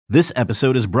This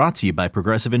episode is brought to you by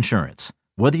Progressive Insurance.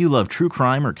 Whether you love true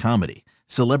crime or comedy,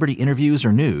 celebrity interviews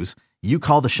or news, you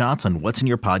call the shots on what's in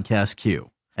your podcast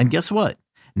queue. And guess what?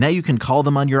 Now you can call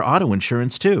them on your auto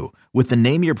insurance too with the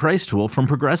Name Your Price tool from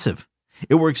Progressive.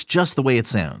 It works just the way it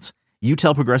sounds. You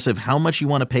tell Progressive how much you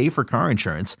want to pay for car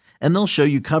insurance, and they'll show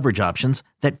you coverage options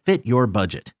that fit your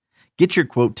budget. Get your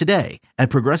quote today at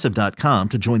Progressive.com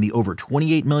to join the over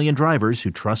 28 million drivers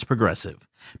who trust Progressive.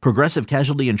 Progressive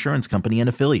Casualty Insurance Company and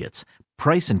Affiliates.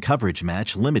 Price and coverage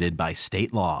match limited by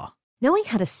state law. Knowing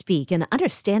how to speak and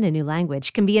understand a new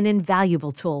language can be an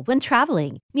invaluable tool when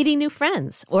traveling, meeting new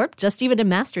friends, or just even to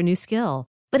master a new skill.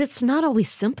 But it's not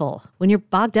always simple when you're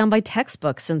bogged down by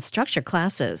textbooks and structure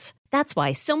classes. That's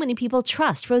why so many people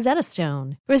trust Rosetta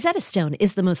Stone. Rosetta Stone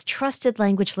is the most trusted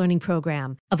language learning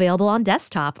program, available on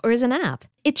desktop or as an app.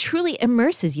 It truly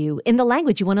immerses you in the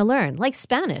language you want to learn, like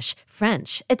Spanish,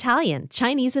 French, Italian,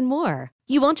 Chinese, and more.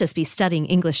 You won't just be studying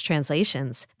English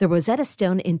translations. The Rosetta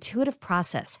Stone intuitive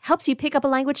process helps you pick up a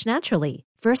language naturally,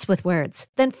 first with words,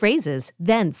 then phrases,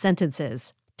 then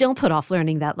sentences. Don't put off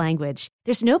learning that language.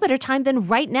 There's no better time than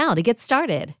right now to get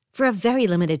started. For a very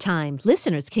limited time,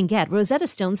 listeners can get Rosetta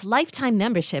Stone's lifetime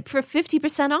membership for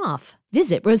 50% off.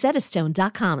 Visit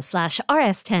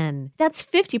rosettastone.com/rs10. That's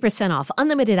 50% off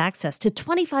unlimited access to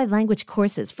 25 language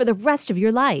courses for the rest of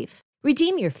your life.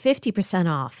 Redeem your 50%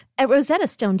 off at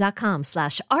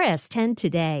rosettastone.com/rs10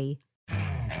 today.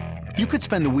 You could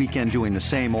spend the weekend doing the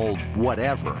same old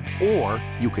whatever, or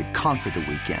you could conquer the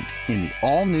weekend in the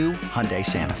all-new Hyundai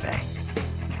Santa Fe.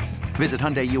 Visit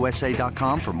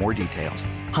HyundaiUSA.com for more details.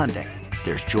 Hyundai,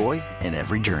 there's joy in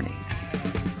every journey.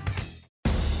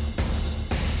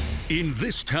 In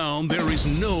this town, there is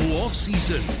no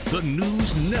off-season. The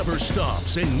news never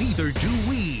stops, and neither do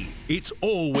we. It's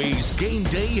always game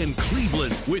day in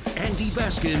Cleveland with Andy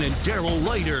Baskin and Daryl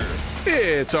Ryder.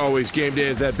 It's always game day,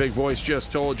 as that big voice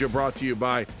just told you, brought to you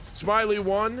by Smiley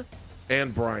One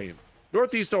and Bryant,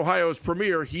 Northeast Ohio's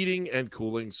premier heating and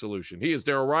cooling solution. He is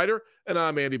Daryl Ryder, and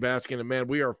I'm Andy Baskin. And, man,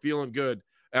 we are feeling good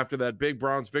after that big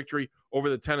Browns victory over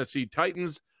the Tennessee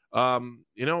Titans.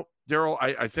 Daryl,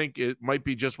 I think it might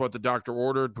be just what the doctor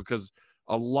ordered, because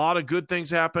a lot of good things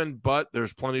happened, but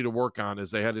there's plenty to work on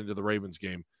as they head into the Ravens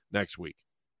game next week.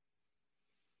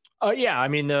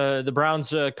 The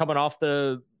Browns coming off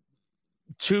the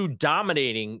two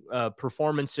dominating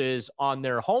performances on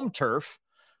their home turf,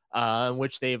 in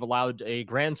which they've allowed a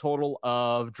grand total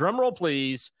of, drumroll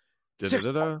please, 6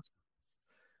 points.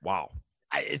 Wow.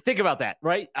 Think about that,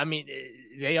 right? I mean,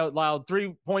 they allowed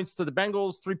 3 points to the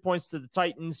Bengals, 3 points to the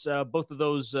Titans. Both of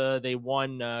those they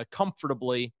won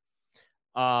comfortably.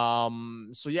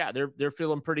 They're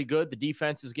feeling pretty good. The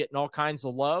defense is getting all kinds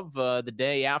of love the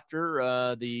day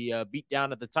after the beat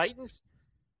down at the Titans.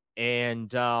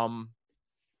 And I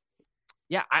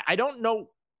don't know.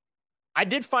 I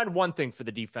did find one thing for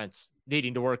the defense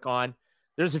needing to work on.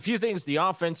 There's a few things the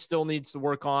offense still needs to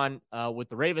work on with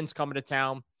the Ravens coming to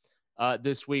town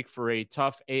this week for a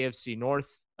tough AFC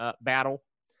North battle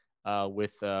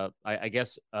with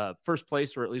first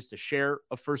place, or at least a share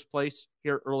of first place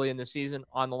here early in the season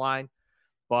on the line.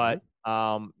 But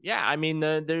what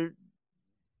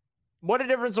a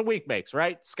difference a week makes,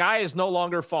 right? Sky is no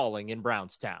longer falling in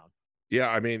Brownstown. Yeah,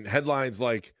 I mean, headlines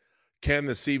like, can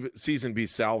the season be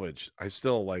salvaged? I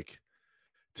still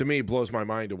to me, blows my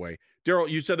mind away. Daryl,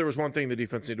 you said there was one thing the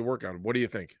defense need to work on. What do you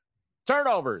think?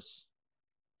 Turnovers.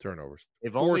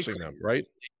 They've forcing them, right?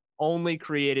 Only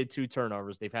created 2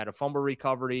 turnovers. They've had a fumble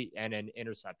recovery and an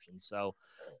interception. So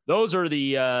those are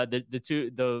the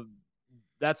two.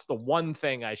 That's the one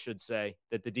thing I should say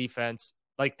that the defense,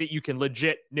 that you can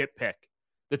legit nitpick,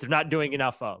 that they're not doing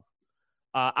enough of.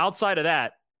 Outside of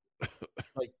that,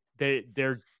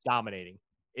 they're dominating.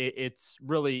 It's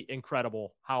really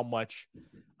incredible how much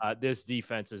this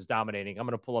defense is dominating. I'm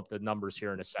going to pull up the numbers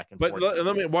here in a second. But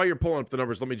let me, while you're pulling up the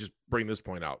numbers, let me just bring this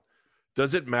point out.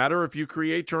 Does it matter if you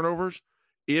create turnovers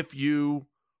if you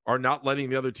are not letting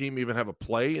the other team even have a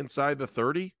play inside the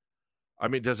 30? I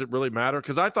mean, does it really matter?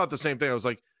 Because I thought the same thing. I was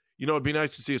like, it'd be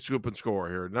nice to see a scoop and score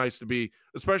here. Nice to be,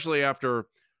 especially after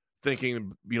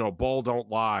thinking, ball don't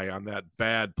lie on that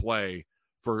bad play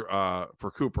for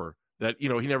Cooper, that, he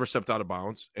never stepped out of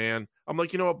bounds. And I'm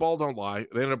like, ball don't lie.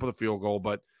 They ended up with a field goal,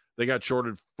 but they got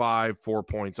shorted 4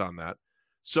 points on that.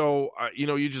 So,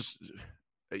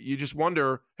 you just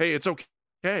wonder, hey, it's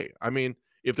okay. I mean,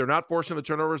 if they're not forcing the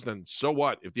turnovers, then so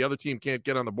what? If the other team can't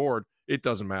get on the board, it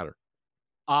doesn't matter.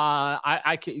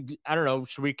 I don't know.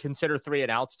 Should we consider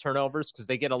 3-and-outs turnovers? Because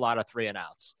they get a lot of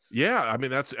 3-and-outs. Yeah, I mean,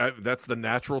 that's the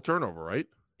natural turnover, right?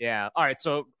 Yeah. All right.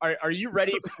 So are you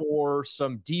ready for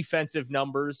some defensive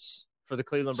numbers for the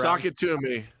Cleveland Browns. Sock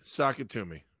it to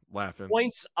me. Laughing.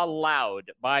 Points allowed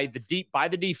by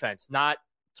the defense, not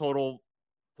total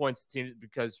points team,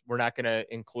 because we're not going to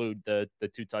include the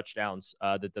 2 touchdowns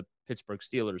that the Pittsburgh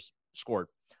Steelers scored.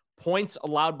 Points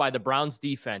allowed by the Browns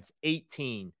defense,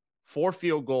 18, 4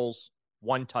 field goals,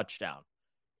 1 touchdown.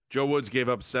 Joe Woods gave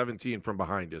up 17 from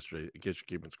behind yesterday, in case you're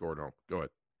keeping score at home. Go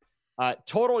ahead.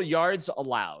 Total yards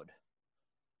allowed,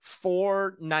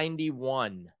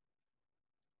 491.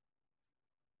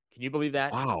 Can you believe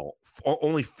that? Wow.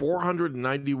 Only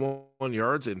 491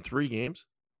 yards in 3 games?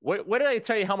 What did I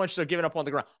tell you how much they're giving up on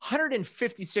the ground?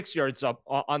 156 yards up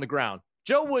on the ground.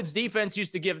 Joe Woods' defense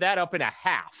used to give that up in a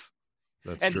half.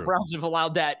 That's and true. The Browns have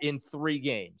allowed that in 3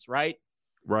 games, right?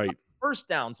 Right. First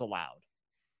downs allowed,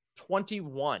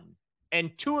 21.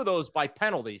 And 2 of those by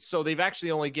penalties. So they've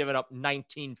actually only given up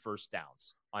 19 first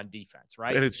downs on defense,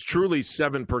 right? And it's truly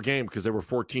 7 per game because there were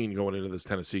 14 going into this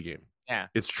Tennessee game. Yeah.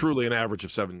 It's truly an average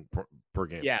of 7 per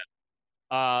game. Yeah.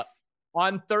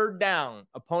 On third down,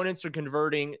 opponents are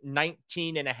converting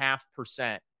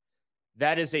 19.5%.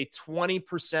 That is a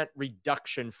 20%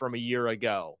 reduction from a year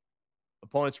ago.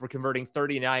 Opponents were converting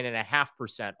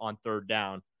 39.5% on third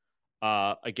down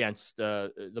against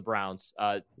the Browns.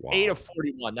 Wow. 8 of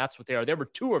 41. That's what they are. They were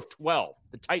 2 of 12.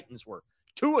 The Titans were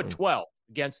 2 of 12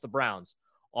 against the Browns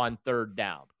on third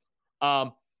down.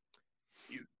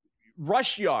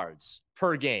 Rush yards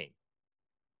per game,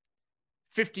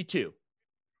 52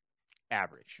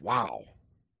 average. Wow.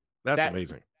 That's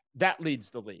amazing. That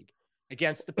leads the league.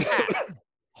 Against the Pack,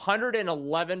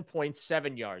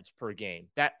 111.7 yards per game.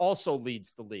 That also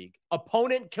leads the league.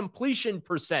 Opponent completion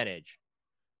percentage.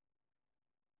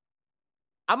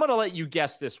 I'm going to let you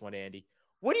guess this one, Andy.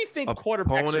 What do you think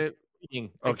quarterbacks are competing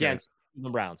against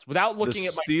the Browns without looking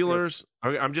at my Steelers?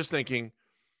 I'm just thinking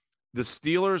the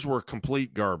Steelers were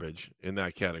complete garbage in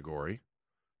that category.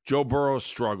 Joe Burrow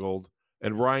struggled,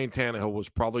 and Ryan Tannehill was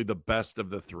probably the best of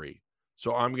the 3.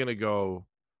 So I'm going to go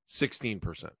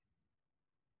 16%.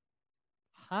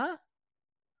 Huh?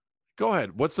 Go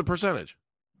ahead. What's the percentage?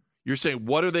 You're saying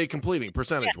what are they completing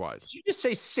percentage-wise? Did you just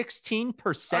say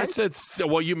 16%? I said,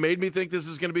 well, you made me think this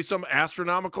is going to be some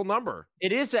astronomical number.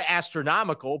 It is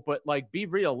astronomical, but be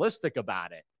realistic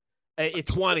about it.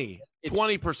 It's 20%.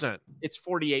 It's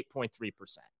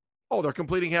 48.3%. Oh, they're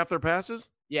completing half their passes?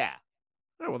 Yeah.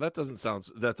 Oh, well, that doesn't sound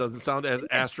as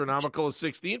astronomical as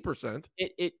 16%.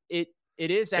 It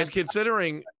is. And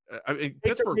considering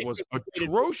Pittsburgh was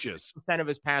atrocious. Percent of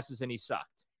his passes, and he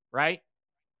sucked. Right.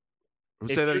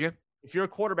 Say that again. If you're a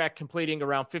quarterback completing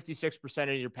around 56% of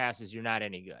your passes, you're not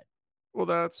any good. Well,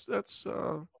 that's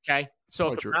okay.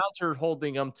 So if the Browns are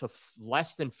holding them to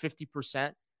less than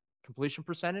 50% completion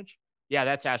percentage, yeah,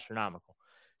 that's astronomical.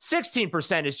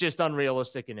 16% is just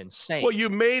unrealistic and insane. Well, you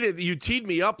teed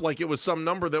me up like it was some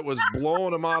number that was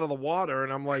blowing them out of the water,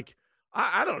 and I'm like,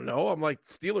 I don't know. I'm like,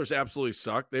 Steelers absolutely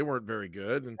sucked. They weren't very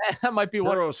good. And that might be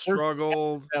Burrow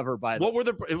struggled ever. By what were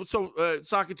the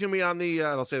sock it to me on the?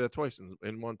 I'll say that twice in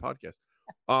one podcast.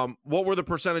 What were the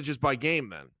percentages by game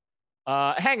then?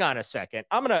 Hang on a second.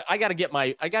 I gotta get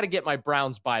my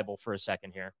Browns Bible for a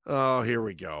second here. Oh, here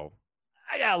we go.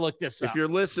 I gotta look this up. If you're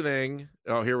listening,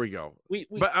 here we go.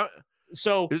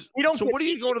 So what are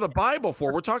you going to the Bible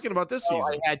for? We're talking about this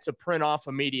season. I had to print off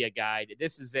a media guide.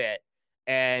 This is it.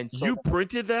 And so, you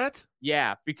printed that?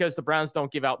 Yeah, because the Browns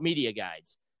don't give out media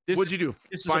guides. What'd you do?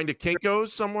 Find a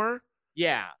Kinko's somewhere?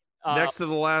 Yeah. Next to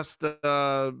the last this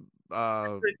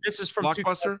is from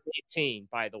Blockbuster? 2018,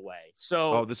 by the way.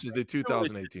 So this is the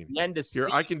 2018. The end of Here,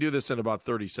 I can do this in about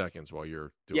 30 seconds while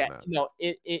you're doing that. No,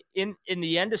 in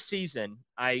the end of season,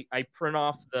 I print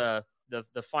off the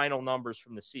final numbers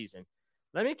from the season.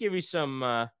 Let me give you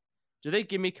some do they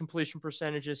give me completion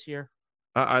percentages here?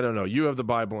 I don't know. You have the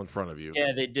Bible in front of you.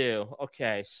 Yeah, they do.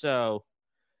 Okay, so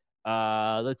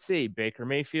let's see. Baker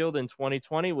Mayfield in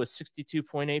 2020 was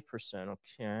 62.8%.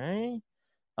 Okay.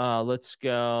 Let's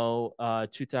go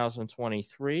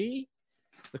 2023.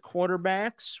 The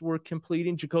quarterbacks were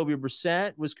completing. Jacoby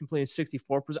Brissett was completing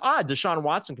 64%. Deshaun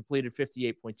Watson completed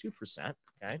 58.2%.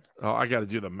 Okay. Oh, I got to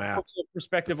do the math.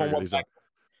 Perspective on what.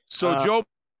 So Joe.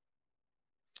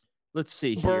 Let's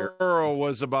see here. Burrow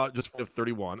was about just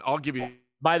 31. I'll give you.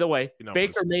 By the way,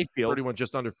 Baker Mayfield. 31,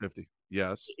 just under 50.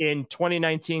 Yes. In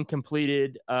 2019,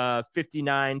 completed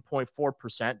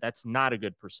 59.4%. That's not a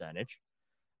good percentage.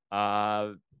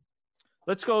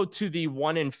 Let's go to the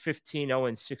 1-15,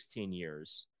 0-16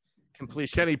 years.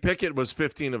 Completion. Kenny Pickett was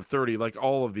 15 of 30. Like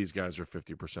all of these guys are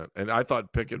 50%. And I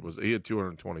thought Pickett he had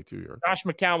 222 yards. Josh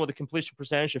McCown with a completion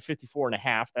percentage of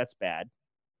 54.5. That's bad.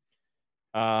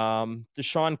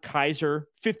 Deshaun Kaiser,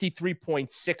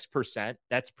 53.6%.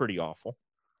 That's pretty awful.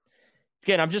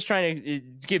 Again, I'm just trying to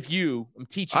give you. I'm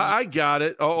teaching. I got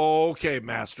it. Oh, okay,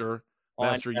 Master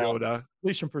Yoda.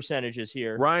 Completion percentages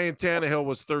here. Ryan Tannehill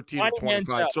was 13 of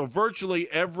 25. So virtually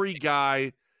every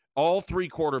guy, all three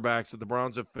quarterbacks that the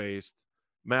Browns have faced.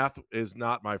 Math is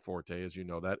not my forte, as you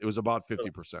know that. It was about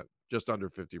 50%, just under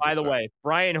 50%. By the way,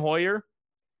 Brian Hoyer.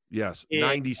 Yes,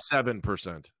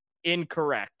 97%.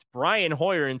 Incorrect. Brian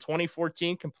Hoyer in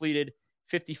 2014 completed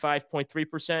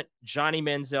 55.3%. Johnny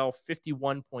Manziel,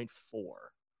 51.4%.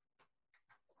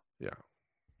 Yeah.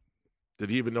 Did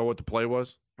he even know what the play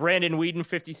was? Brandon Weeden,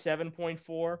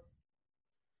 57.4%.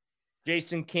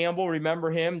 Jason Campbell, remember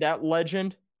him, that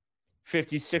legend,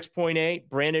 56.8%.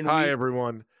 Brandon Hi, Weeden,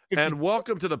 everyone. 50. And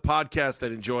welcome to the podcast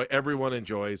that everyone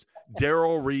enjoys.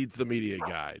 Daryl reads the media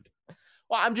guide.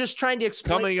 Well, I'm just trying to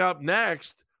explain. Coming up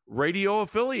next, radio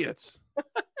affiliates.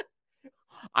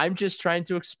 I'm just trying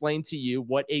to explain to you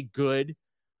what a good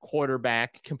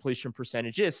quarterback completion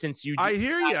percentage is. Since you, I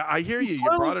hear you. You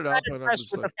brought it up. And I'm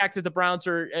just with the fact that the Browns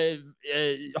are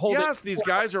holding. Yes, these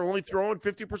guys are only throwing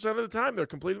 50% of the time. They're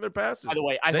completing their passes. By the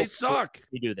way, they suck.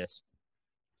 We do this.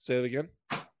 Say it again.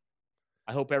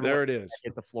 I hope everyone there it is.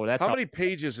 Hit the floor. That's how many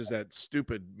pages is that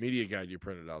stupid media guide you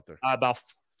printed out there? About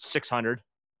 600.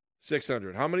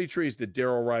 600. How many trees did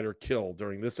Daryl Ryder kill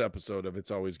during this episode of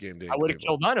It's Always Game Day? I would have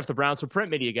killed none if the Browns would print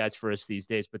media guides for us these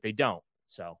days, but they don't.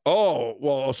 So. Oh,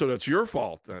 well, so that's your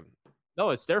fault then.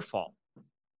 No, it's their fault.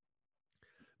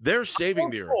 They're saving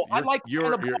the earth.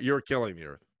 You're killing the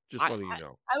earth. Just letting you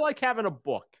know. I like having a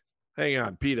book. Hang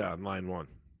on, PETA on line 1.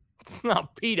 No,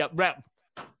 PETA.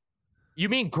 You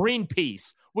mean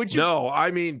Greenpeace? Would you? No,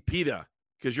 I mean PETA,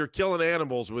 because you're killing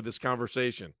animals with this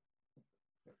conversation.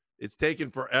 It's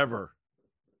taken forever.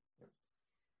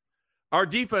 Our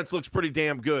defense looks pretty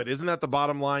damn good. Isn't that the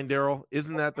bottom line, Daryl?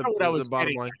 Isn't that the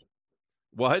bottom line?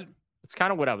 What? It's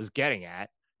kind of what I was getting at.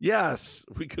 Yes,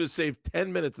 we could have saved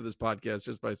 10 minutes of this podcast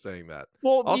just by saying that.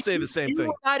 Well, I'll say the same thing.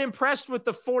 You were not impressed with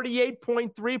the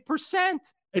 48.3%.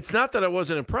 It's not that I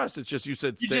wasn't impressed. It's just you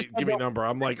said, give me a number.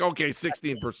 I'm like, okay,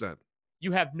 16%.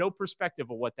 You have no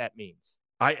perspective of what that means.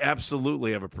 I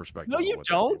absolutely have a perspective. No, you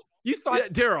don't. You thought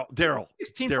Daryl.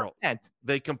 16%.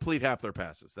 They complete half their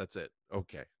passes. That's it.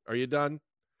 Okay. Are you done?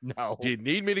 No. Do you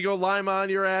need me to go Lima on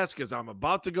your ass? Because I'm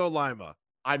about to go Lima.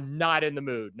 I'm not in the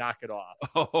mood. Knock it off.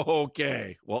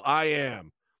 Okay. Well, I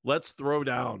am. Let's throw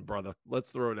down, brother.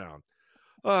 Let's throw down.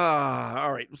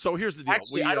 All right. So here's the deal.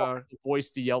 Actually, I don't have the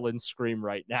voice to yell and scream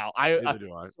right now. Neither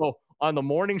do I. So on the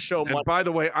morning show. And by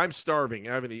the way, I'm starving.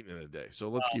 I haven't eaten in a day. So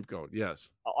let's keep going.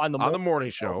 Yes. On the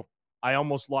morning show. I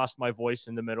almost lost my voice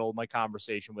in the middle of my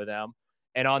conversation with them.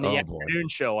 And on the afternoon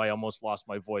show, I almost lost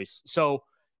my voice. So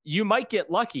you might get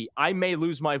lucky. I may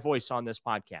lose my voice on this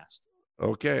podcast.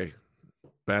 Okay.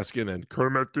 Baskin and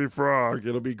Kermit the Frog.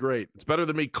 It'll be great. It's better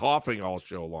than me coughing all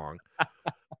show long.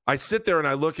 I sit there and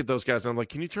I look at those guys and I'm like,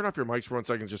 can you turn off your mics for 1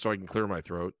 second just so I can clear my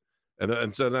throat?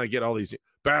 And so then I get all these,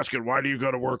 Baskin, why do you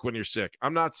go to work when you're sick?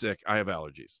 I'm not sick. I have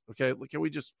allergies. Okay. Can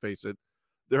we just face it?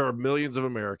 There are millions of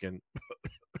Americans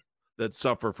that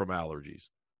suffer from allergies.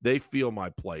 They feel my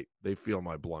plight. They feel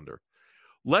my blunder.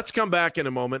 Let's come back in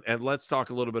a moment and let's talk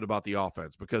a little bit about the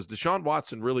offense because Deshaun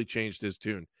Watson really changed his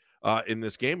tune in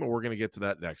this game, and we're going to get to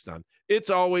that next on It's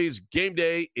Always Game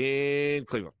Day in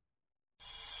Cleveland.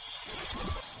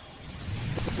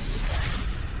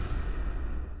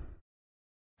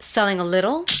 Selling a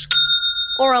little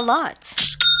or a lot?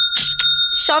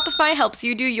 Shopify helps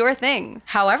you do your thing,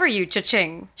 however you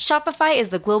cha-ching. Shopify is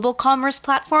the global commerce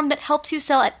platform that helps you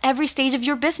sell at every stage of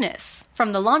your business.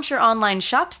 From the launch your online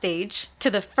shop stage,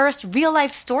 to the first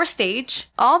real-life store stage,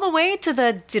 all the way to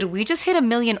the did we just hit 1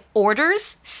 million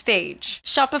orders stage.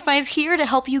 Shopify's here to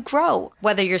help you grow.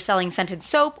 Whether you're selling scented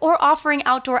soap or offering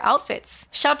outdoor outfits,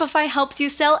 Shopify helps you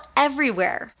sell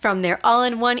everywhere. From their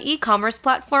all-in-one e-commerce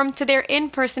platform to their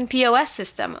in-person POS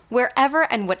system, wherever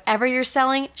and whatever you're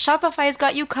selling, Shopify's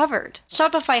got you covered.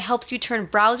 Shopify helps you turn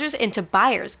browsers into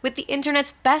buyers with the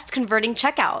internet's best converting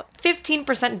checkout.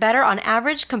 15% better on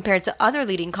average compared to other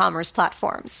leading commerce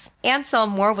platforms. And sell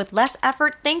more with less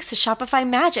effort thanks to Shopify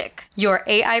Magic, your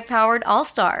AI-powered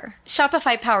all-star.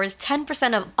 Shopify powers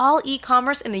 10% of all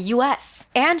e-commerce in the US.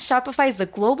 And Shopify is the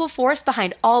global force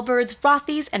behind Allbirds,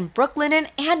 Rothy's, and Brooklinen,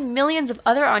 and millions of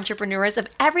other entrepreneurs of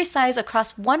every size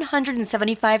across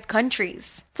 175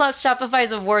 countries. Plus,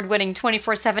 Shopify's award-winning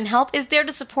 24/7 help is there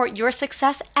to support your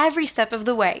success every step of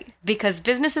the way. Because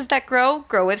businesses that grow,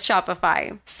 grow with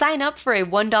Shopify. Sign up for a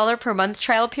 $1 per month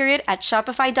trial period at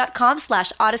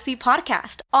shopify.com/Odyssey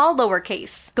Podcast, all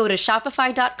lowercase. Go to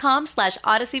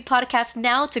shopify.com/Odyssey Podcast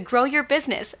now to grow your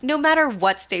business, no matter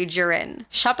what stage you're in.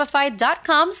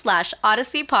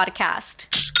 Shopify.com/Odyssey Podcast.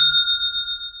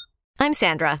 I'm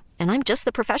Sandra, and I'm just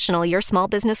the professional your small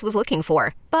business was looking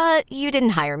for. But you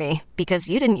didn't hire me because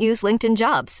you didn't use LinkedIn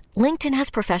Jobs. LinkedIn has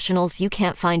professionals you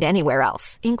can't find anywhere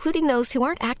else, including those who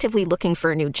aren't actively looking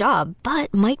for a new job,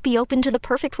 but might be open to the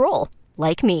perfect role,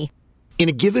 like me. In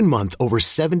a given month, over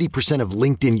 70% of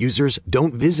LinkedIn users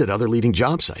don't visit other leading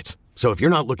job sites. So if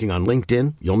you're not looking on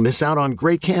LinkedIn, you'll miss out on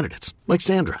great candidates like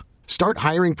Sandra. Start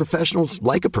hiring professionals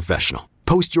like a professional.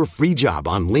 Post your free job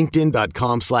on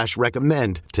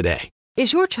linkedin.com/recommend today.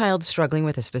 Is your child struggling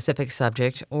with a specific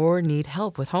subject or need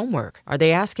help with homework? Are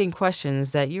they asking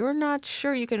questions that you're not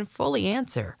sure you can fully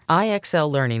answer? IXL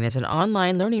Learning is an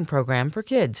online learning program for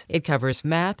kids. It covers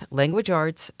math, language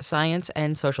arts, science,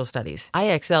 and social studies.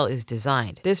 IXL is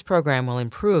designed. This program will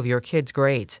improve your kids'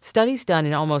 grades. Studies done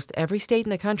in almost every state in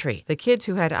the country. The kids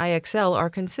who had IXL are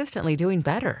consistently doing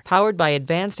better. Powered by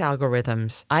advanced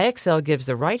algorithms, IXL gives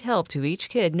the right help to each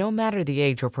kid no matter the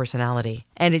age or personality.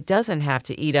 And it doesn't have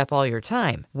to eat up all your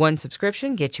time. One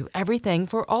subscription gets you everything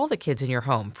for all the kids in your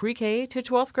home, pre-K to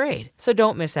 12th grade. So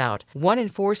don't miss out. 1 in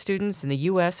 4 students in the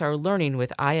U.S. are learning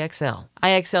with IXL.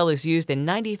 IXL is used in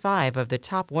 95 of the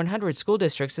top 100 school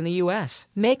districts in the U.S.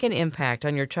 Make an impact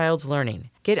on your child's learning.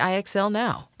 Get IXL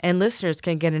now. And listeners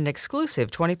can get an exclusive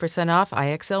 20% off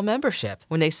IXL membership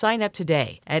when they sign up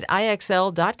today at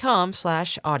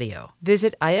IXL.com/audio.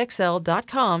 Visit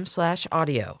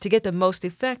IXL.com/audio to get the most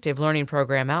effective learning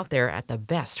program out there at the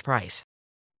best price.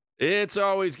 It's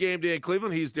always game day in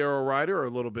Cleveland. He's Daryl Ryder, a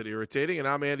little bit irritating, and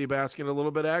I'm Andy Baskin, a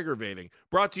little bit aggravating.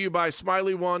 Brought to you by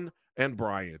Smiley One and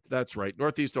Bryant. That's right,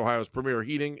 Northeast Ohio's premier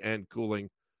heating and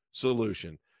cooling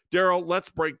solution. Daryl, let's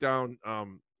break down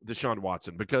Deshaun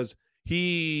Watson, because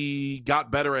he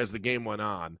got better as the game went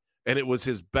on, and it was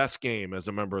his best game as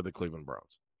a member of the Cleveland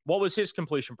Browns. What was his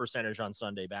completion percentage on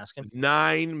Sunday, Baskin?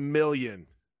 9 million.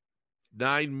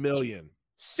 9 million.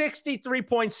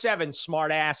 63.7,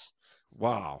 smart ass.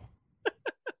 Wow.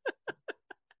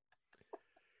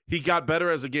 He got better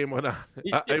as the game went on.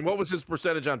 And what was his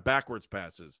percentage on backwards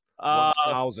passes?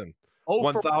 1,000.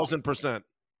 1,000%.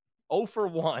 0 for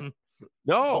 1.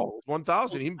 No,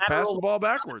 1,000. He passed the ball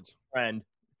backwards. Friend.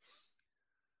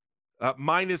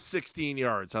 Minus 16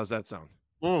 yards. How's that sound?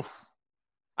 Oof.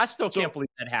 I still can't believe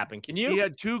that happened. Can you? He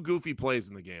had 2 goofy plays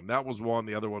in the game. That was one.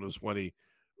 The other one was when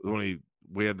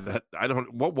we had that.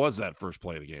 What was that first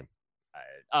play of the game?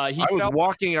 I was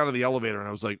walking out of the elevator and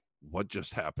I was like, what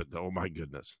just happened? Oh my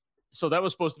goodness. So that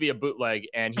was supposed to be a bootleg,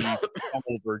 and he fell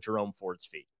over Jerome Ford's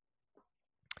feet.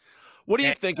 What do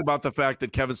you think about the fact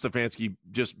that Kevin Stefanski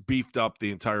just beefed up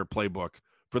the entire playbook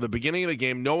for the beginning of the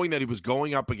game, knowing that he was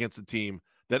going up against a team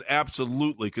that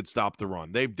absolutely could stop the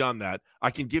run? They've done that.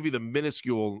 I can give you the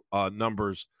minuscule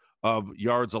numbers of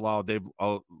yards allowed they've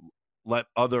let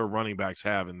other running backs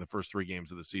have in the first 3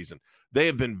 games of the season. They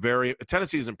have been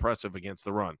Tennessee is impressive against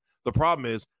the run. The problem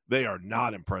is they are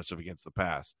not impressive against the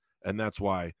pass, and that's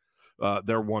why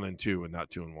they're 1-2 and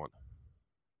not 2-1.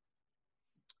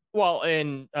 Well,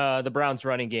 and the Browns'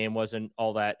 running game wasn't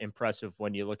all that impressive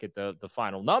when you look at the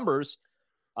final numbers.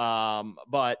 I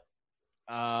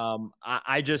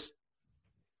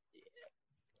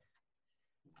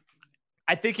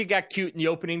think it got cute in the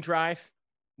opening drive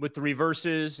with the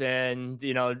reverses and,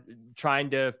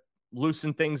 trying to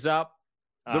loosen things up.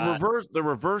 The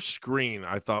reverse screen,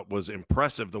 I thought, was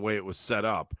impressive the way it was set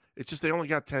up. It's just they only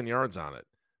got 10 yards on it.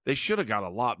 They should have got a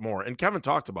lot more. And Kevin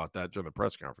talked about that during the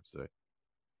press conference today.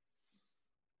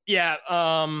 Yeah.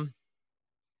 I'm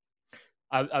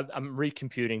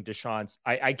recomputing Deshaun's.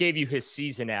 I gave you his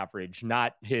season average,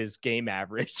 not his game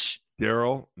average.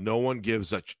 Daryl, no one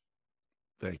gives a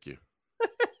thank you.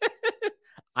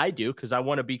 I do, because I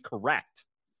want to be correct,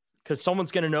 because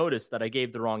someone's going to notice that I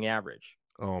gave the wrong average.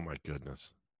 Oh, my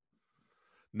goodness.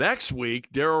 Next week,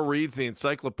 Daryl reads the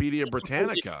Encyclopedia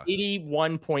Britannica.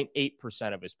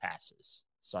 81.8% of his passes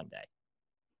Sunday.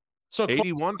 So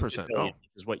 81%. Oh,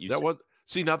 is what you said. Was.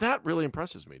 See, now that really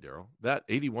impresses me, Daryl. That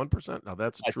 81%. Now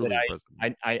that's truly impressive.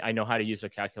 I know how to use a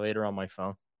calculator on my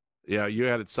phone. Yeah, you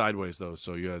had it sideways though,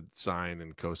 so you had sine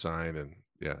and cosine, and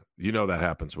yeah, that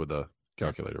happens with a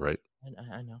calculator, right?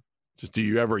 I know. Just do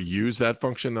you ever use that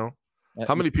function though?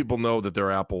 How many people know that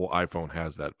their Apple iPhone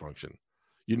has that function?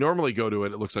 You normally go to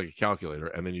it, it looks like a calculator,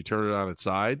 and then you turn it on its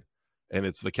side, and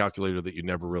it's the calculator that you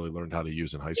never really learned how to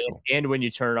use in high school. And when you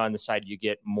turn it on the side, you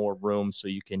get more room so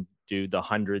you can do the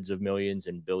hundreds of millions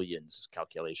and billions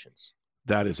calculations.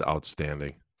 That is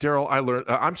outstanding. Daryl, I learned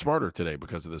I'm smarter today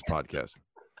because of this podcast.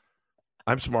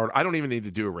 I'm smart. I don't even need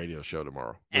to do a radio show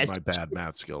tomorrow with my bad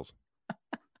math skills.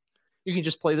 You can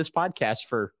just play this podcast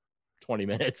for 20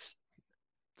 minutes.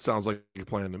 Sounds like a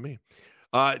plan to me.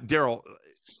 Daryl,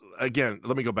 again,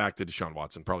 let me go back to Deshaun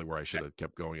Watson, probably where I should have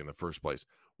kept going in the first place.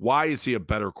 Why is he a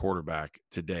better quarterback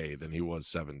today than he was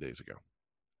 7 days ago?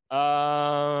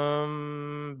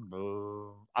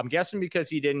 I'm guessing because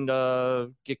he didn't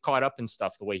get caught up in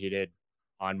stuff the way he did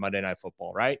on Monday Night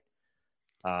Football, right?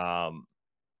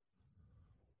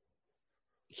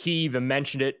 He even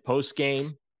mentioned it post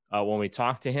game when we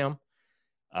talked to him.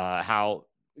 How,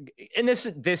 and this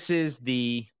is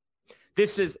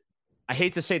I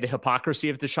hate to say the hypocrisy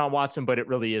of Deshaun Watson, but it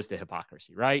really is the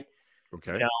hypocrisy, right?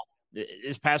 Okay. You know,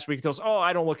 this past week he tells,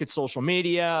 I don't look at social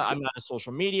media. I'm not a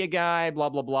social media guy, blah,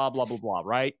 blah, blah, blah, blah, blah,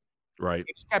 right? Right.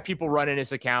 He's got people running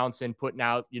his accounts and putting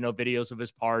out, videos of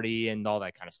his party and all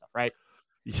that kind of stuff, right?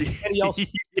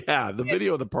 Yeah, the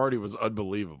video of the party was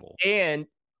unbelievable. And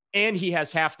he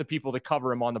has half the people that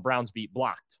cover him on the Browns beat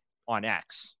blocked on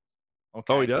X.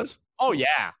 Okay. Oh, he does? Oh,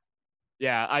 yeah.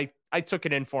 Yeah, I took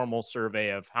an informal survey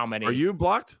of how many. Are you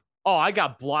blocked? Oh, I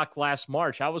got blocked last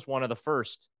March. I was one of the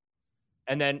first.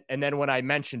 And then when I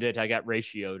mentioned it, I got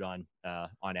ratioed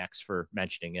on X for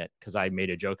mentioning it because I made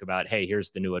a joke about, hey,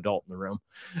 here's the new adult in the room.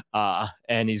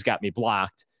 And he's got me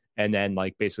blocked. And then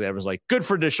basically everyone's like, good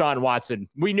for Deshaun Watson.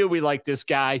 We knew we liked this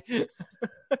guy.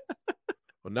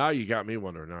 Well, now you got me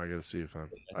wondering. Now I got to see if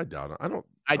I doubt it.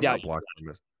 I doubt you. Blocked on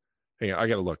this. Hang on, I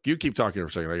got to look. You keep talking for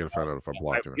a second. I got to find out if I'm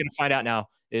blocked. We're going to find out now.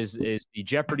 Is the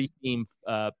Jeopardy theme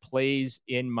plays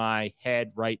in my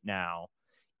head right now.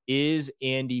 Is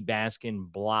Andy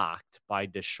Baskin blocked by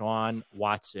Deshaun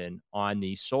Watson on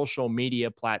the social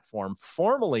media platform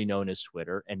formerly known as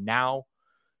Twitter and now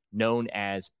known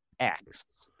as X?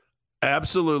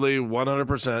 Absolutely,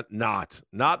 100%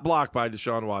 not blocked by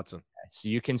Deshaun Watson. So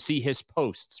you can see his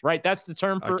posts, right? That's the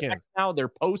term for X now. They're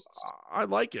posts. I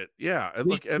like it. Yeah, and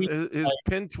look, and his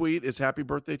pinned tweet is "Happy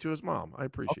Birthday" to his mom. I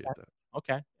appreciate that.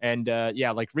 Okay, and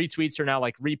retweets are now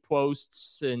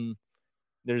reposts, and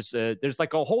there's a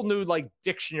whole new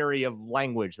dictionary of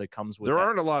language that comes with. There that.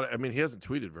 aren't a lot of. I mean, he hasn't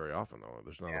tweeted very often though.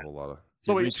 There's not a whole lot of.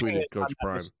 So he retweeted Coach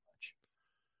Prime.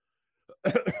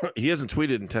 He hasn't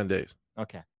tweeted in 10 days.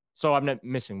 Okay, so I'm not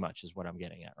missing much, is what I'm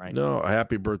getting at, right? No, a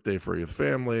happy birthday for your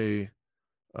family.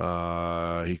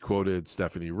 He quoted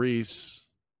Stephanie Reese.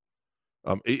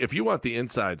 If you want the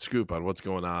inside scoop on what's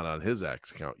going on his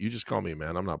X account, you just call me,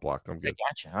 man. I'm not blocked. I'm good. I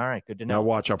gotcha. All right, good to know. Now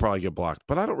watch, I'll probably get blocked,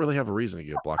 but I don't really have a reason to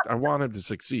get blocked. I want him to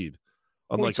succeed,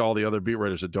 unlike all the other beat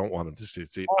writers that don't want him to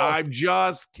succeed. Oh. I'm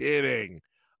just kidding.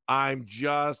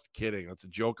 That's a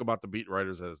joke about the beat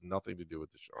writers that has nothing to do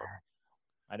with the show.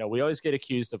 I know we always get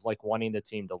accused of wanting the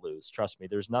team to lose. Trust me,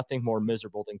 there's nothing more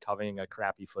miserable than covering a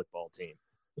crappy football team.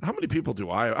 How many people do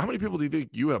you think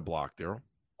you have blocked, Daryl?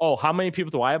 Oh, how many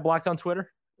people do I have blocked on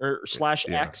Twitter or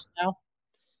 /X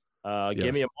now?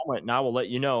 Give me a moment and I will let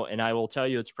you know. And I will tell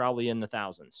you it's probably in the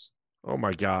thousands. Oh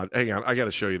my God. Hang on. I got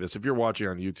to show you this. If you're watching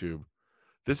on YouTube,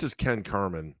 this is Ken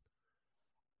Carman.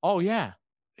 Oh yeah.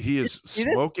 He is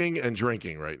smoking and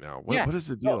drinking right now. What is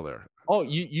the deal there? Oh,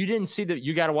 you didn't see that.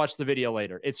 You got to watch the video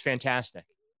later. It's fantastic.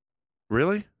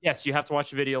 Really? Yes. You have to watch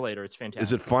the video later. It's fantastic.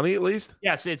 Is it funny at least?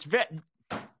 Yes.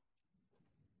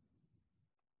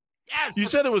 Yes. You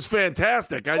said it was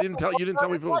fantastic. You didn't tell me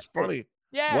if it was funny.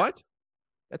 Yeah. What?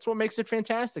 That's what makes it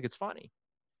fantastic. It's funny.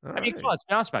 All Come on, let's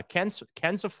be honest about it.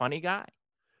 Ken's a funny guy.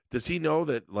 Does he know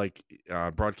that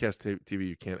broadcast TV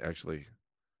you can't actually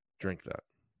drink that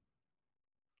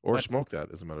or smoke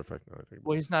that? As a matter of fact, I think.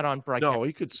 Well, he's not on broadcast. No,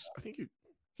 he could. I think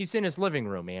he's in his living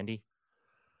room, Andy.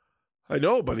 I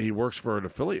know, but he works for an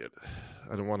affiliate.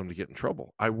 I don't want him to get in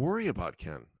trouble. I worry about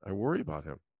Ken. I worry about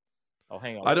him. Oh,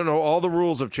 hang on. I don't know. All the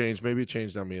rules have changed. Maybe it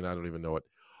changed on me, and I don't even know it.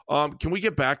 Can we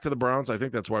get back to the Browns? I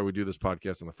think that's why we do this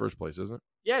podcast in the first place, isn't it?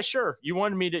 Yeah, sure. You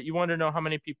wanted to know how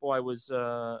many people I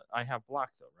have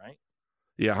blocked, though, right?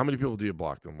 Yeah. How many people do you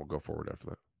block? Then we'll go forward after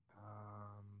that.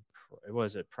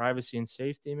 Was it privacy and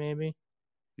safety? Maybe.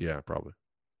 Yeah, probably.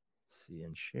 See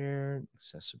and share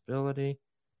accessibility,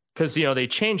 because they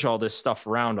change all this stuff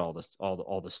around all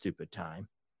the stupid time.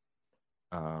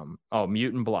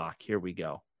 Mute and block. Here we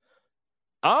go.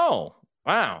 Oh,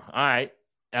 wow. All right.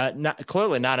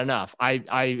 Clearly not enough.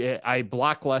 I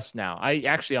block less now. I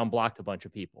actually unblocked a bunch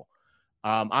of people.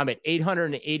 I'm at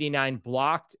 889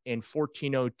 blocked and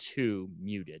 1402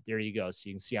 muted. There you go. So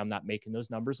you can see I'm not making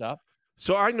those numbers up.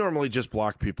 So I normally just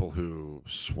block people who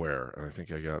swear. And I think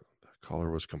the caller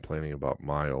was complaining about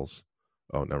Miles.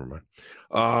 Oh, never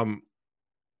mind.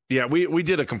 Yeah, we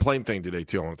did a complaint thing today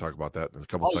too. I want to talk about that in a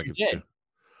couple of seconds too.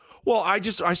 Well, I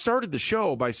started the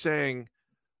show by saying,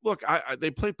 look, they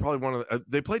played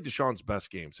they played Deshaun's best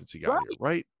game since he got here,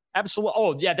 right? Absolutely.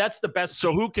 Oh, yeah, that's the best.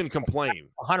 So who can complain?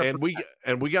 100%.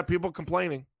 And we got people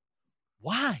complaining.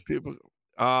 Why? People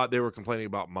they were complaining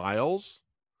about Miles.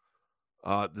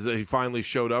 He finally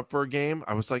showed up for a game.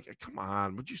 I was like, come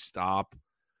on, would you stop?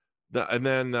 And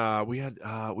then we had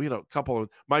a couple of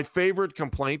my favorite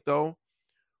complaint though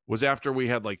was after we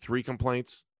had like 3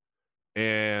 complaints,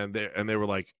 and they were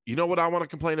like, you know what I want to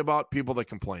complain about? People that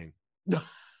complain.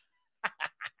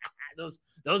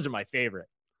 Those are my favorite.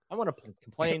 I want to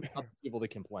complain about the people that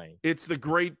complain. It's the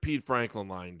great Pete Franklin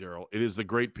line, Daryl. It is the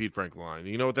great Pete Franklin line.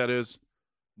 You know what that is?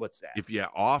 What's that? If you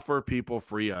offer people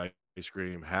free ice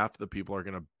cream, half the people are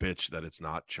going to bitch that it's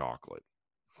not chocolate.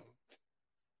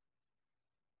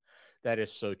 That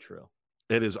is so true.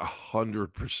 It is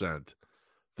 100%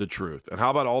 the truth. And how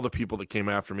about all the people that came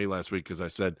after me last week? Because I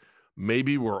said,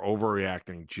 maybe we're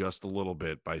overreacting just a little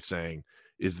bit by saying,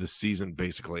 is the season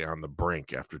basically on the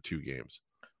brink after 2 games?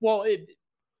 Well,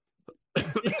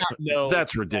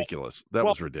 that's ridiculous. That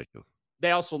was ridiculous.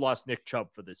 They also lost Nick Chubb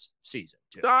for this season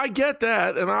too. I get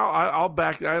that, and I'll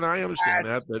back that, and I understand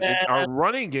that. Our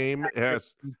running game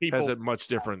has a much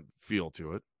different feel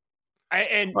to it.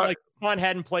 Like Quan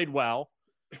hadn't played well.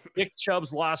 Nick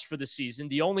Chubb's lost for the season.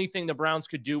 The only thing the Browns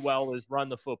could do well is run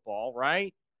the football,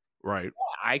 right? Right.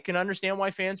 I can understand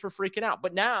why fans were freaking out,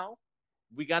 but now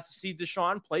we got to see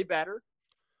Deshaun play better,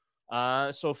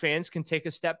 so fans can take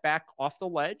a step back off the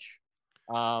ledge.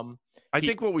 I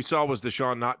think what we saw was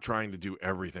Deshaun not trying to do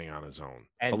everything on his own,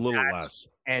 a little less.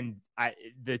 And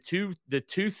the two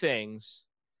things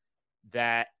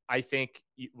that I think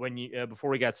when you before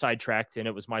we got sidetracked, and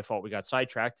it was my fault we got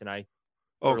sidetracked, and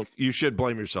you should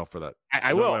blame yourself for that.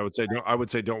 I will. I would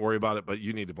say don't worry about it, but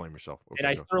you need to blame yourself. Okay, and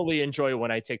I thoroughly enjoy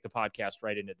when I take the podcast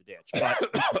right into the ditch.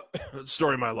 But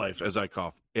story of my life as I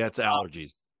cough. Yeah, it's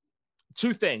allergies.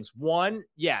 2 things. One,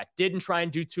 didn't try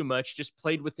and do too much, just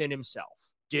played within himself.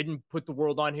 Didn't put the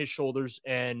world on his shoulders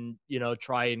and,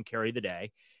 try and carry the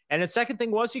day. And the second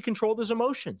thing was he controlled his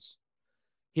emotions.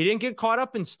 He didn't get caught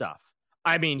up in stuff.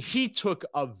 I mean, he took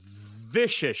a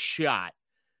vicious shot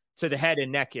to the head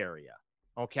and neck area.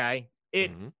 Okay.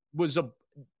 It was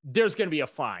there's going to be a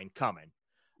fine coming.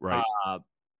 Right.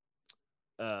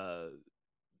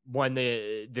 When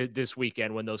this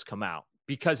weekend, when those come out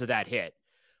because of that hit.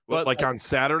 But like on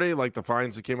Saturday, like the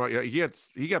fines that came out, he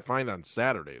got fined on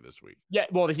Saturday this week. Yeah,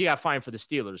 well, he got fined for the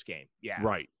Steelers game. Yeah,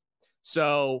 right.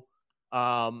 So,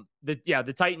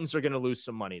 the Titans are going to lose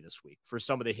some money this week for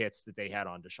some of the hits that they had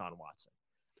on Deshaun Watson.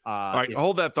 All right,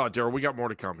 hold that thought, Daryl. We got more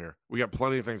to come here. We got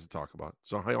plenty of things to talk about.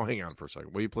 So hang on for a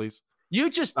second, will you please? You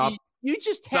just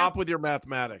stop with your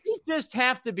mathematics. You just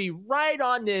have to be right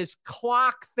on this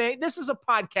clock thing. This is a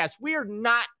podcast. We are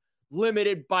not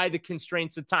limited by the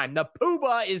constraints of time. The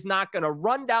poobah is not going to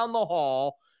run down the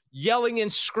hall yelling and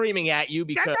screaming at you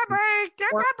because get the break.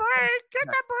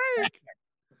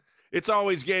 It's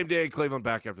always game day in Cleveland.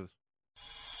 Back after this.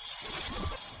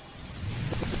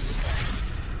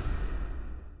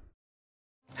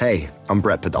 Hey, I'm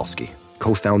Brett Podolsky,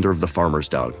 co-founder of The Farmer's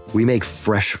Dog. We make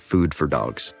fresh food for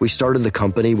dogs. We started the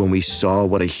company when we saw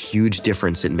what a huge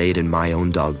difference it made in my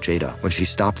own dog, Jada, when she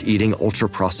stopped eating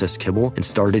ultra-processed kibble and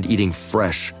started eating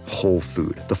fresh, whole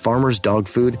food. The Farmer's Dog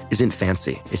food isn't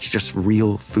fancy. It's just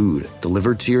real food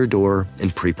delivered to your door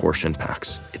in pre-portioned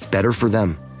packs. It's better for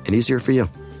them and easier for you.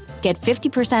 Get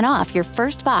 50% off your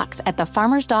first box at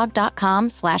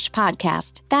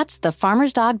thefarmersdog.com/podcast. That's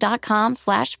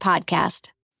thefarmersdog.com/podcast.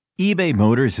 eBay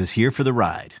Motors is here for the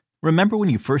ride. Remember when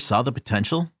you first saw the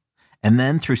potential? And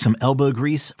then through some elbow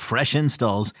grease, fresh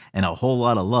installs, and a whole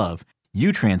lot of love,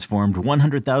 you transformed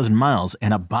 100,000 miles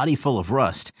and a body full of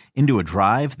rust into a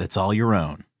drive that's all your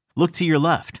own. Look to your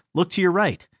left. Look to your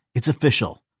right. It's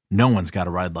official. No one's got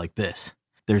a ride like this.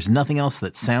 There's nothing else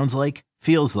that sounds like,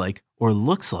 feels like, or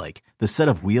looks like the set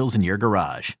of wheels in your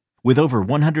garage. With over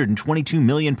 122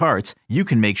 million parts, you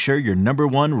can make sure your number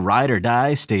one ride or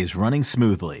die stays running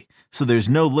smoothly, so there's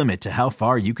no limit to how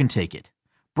far you can take it.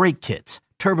 Brake kits,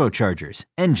 turbochargers,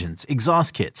 engines,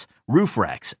 exhaust kits, roof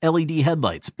racks, LED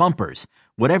headlights, bumpers,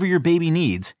 whatever your baby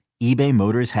needs, eBay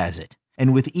Motors has it.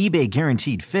 And with eBay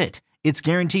Guaranteed Fit, it's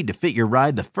guaranteed to fit your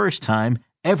ride the first time,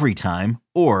 every time,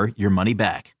 or your money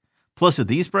back. Plus at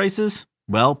these prices,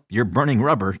 well, you're burning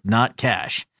rubber, not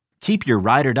cash. Keep your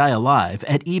ride or die alive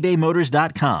at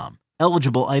ebaymotors.com.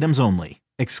 Eligible items only.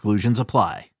 Exclusions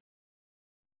apply.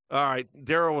 All right.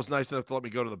 Daryl was nice enough to let me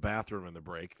go to the bathroom in the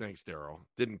break. Thanks, Daryl.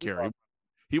 Didn't care.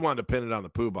 He wanted to pin it on the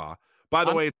poobah. By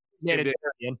the way,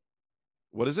 humanitarian.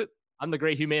 What is it? I'm the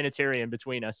great humanitarian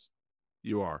between us.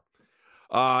 You are.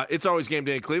 It's always game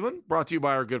day in Cleveland, brought to you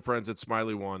by our good friends at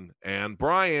Smiley One and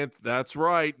Bryant. That's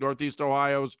right. Northeast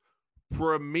Ohio's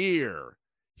premier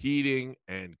heating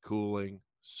and cooling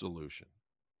solution.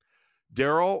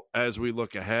 Daryl, as we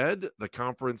look ahead, the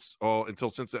conference, until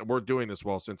Cincinnati, we're doing this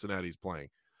while Cincinnati's playing.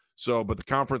 So, but the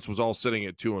conference was all sitting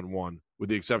at 2-1, with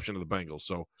the exception of the Bengals.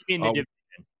 So, You mean the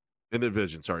division? In the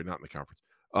division, sorry, not in the conference.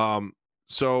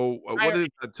 So, what did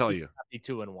that tell you? Be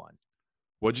 2-1.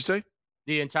 What'd you say?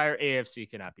 The entire AFC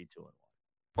cannot be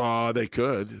 2-1. They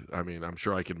could. I mean, I'm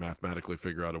sure I can mathematically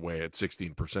figure out a way at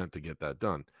 16% to get that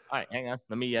done. All right, hang on.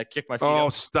 Let me kick my feet. Oh,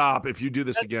 up. stop! If you do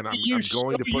this again, I'm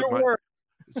going to put my.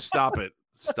 Stop it!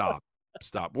 Stop!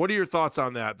 What are your thoughts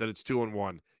on that? That it's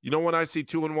 2-1. You know, when I see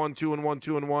 2-1, 2-1,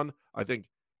 2-1, I think,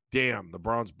 damn, the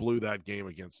Browns blew that game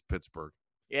against Pittsburgh.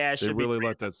 Yeah, they really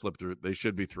let that slip through. They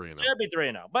should be 3-0. Should be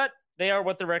 3-0, but they are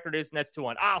what the record is, and that's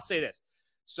 2-1. I'll say this.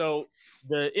 So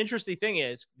the interesting thing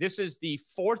is, this is the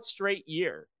fourth straight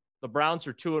year the Browns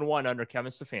are 2-1 under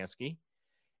Kevin Stefanski,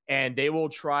 and they will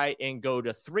try and go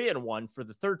to 3-1 for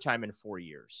the third time in 4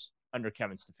 years under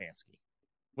Kevin Stefanski,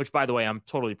 which, by the way, I'm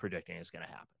totally predicting is going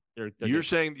to happen. You're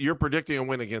saying you're predicting a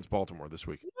win against Baltimore this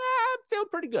week? Yeah, I feel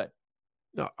pretty good.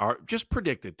 No, just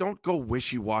predict it. Don't go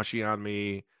wishy-washy on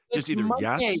me. Just either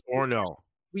Monday. Yes or no.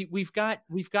 We've got.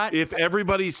 If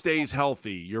everybody stays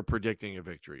healthy, you're predicting a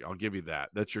victory. I'll give you that.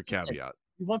 That's your caveat.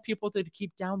 We want people to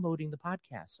keep downloading the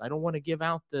podcasts. I don't want to give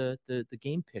out the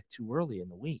game pick too early in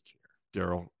the week here.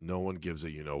 Daryl, no one gives a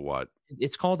you know what.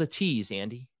 It's called a tease,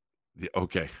 Andy.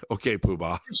 Okay,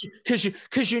 Poobah.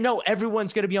 Because you know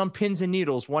everyone's going to be on pins and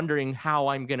needles wondering how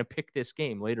I'm going to pick this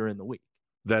game later in the week.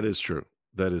 That is true.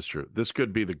 This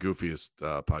could be the goofiest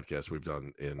podcast we've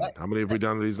done how many have we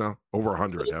done of these now? Over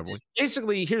 100, haven't we?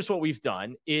 Basically, here's what we've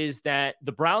done is that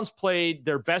the Browns played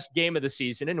their best game of the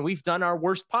season, and we've done our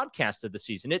worst podcast of the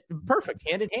season. It perfect,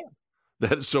 hand in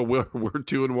hand. So we're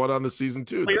 2-1 on the season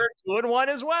too. We're 2-1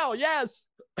 as well. Yes.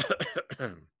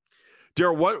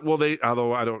 Daryl, what will they?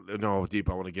 Although I don't know how deep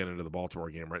I want to get into the Baltimore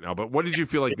game right now, but what did you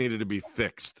feel like needed to be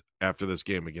fixed after this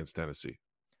game against Tennessee?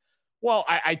 Well,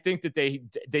 I think that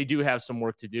they do have some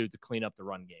work to do to clean up the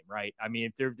run game, right? I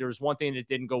mean, if there's one thing that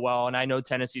didn't go well, and I know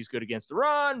Tennessee's good against the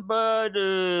run, but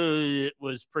it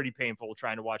was pretty painful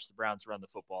trying to watch the Browns run the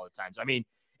football at times. I mean,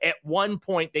 at one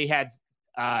point they had,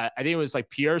 I think it was like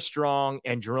Pierre Strong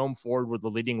and Jerome Ford were the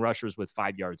leading rushers with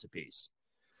 5 yards apiece.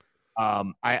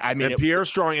 Pierre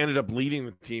Strong ended up leading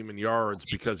the team in yards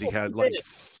because he had like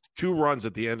 2 runs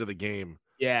at the end of the game.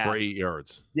 Yeah. For 8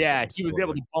 yards. Yeah, he was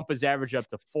able to bump his average up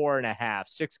to 4.5,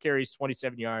 6 carries,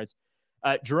 27 yards.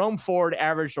 Jerome Ford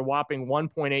averaged a whopping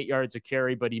 1.8 yards a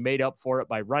carry, but he made up for it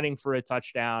by running for a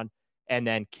touchdown and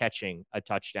then catching a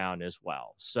touchdown as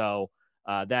well. So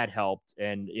that helped.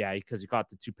 And yeah, because he caught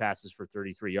the 2 passes for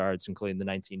 33 yards, including the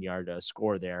 19-yard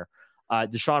score there.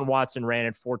 Deshaun Watson ran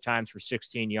it 4 times for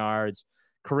 16 yards.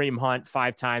 Kareem Hunt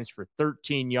 5 times for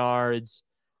 13 yards.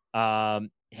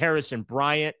 Harrison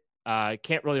Bryant,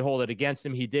 can't really hold it against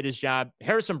him. He did his job.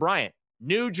 Harrison Bryant,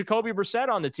 new Jacoby Brissett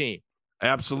on the team.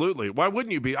 Absolutely. Why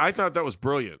wouldn't you be? I thought that was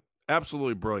brilliant.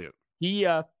 Absolutely brilliant. He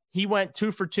went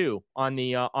 2 for 2 on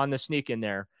the sneak in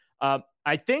there.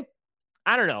 I think,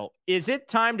 I don't know. Is it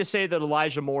time to say that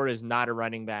Elijah Moore is not a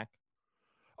running back?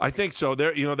 I think so.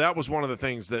 That was one of the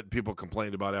things that people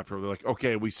complained about after. They're like,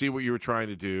 okay, we see what you were trying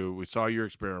to do. We saw your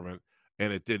experiment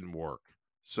and it didn't work.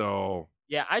 So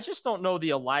yeah, I just don't know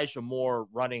the Elijah Moore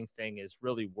running thing is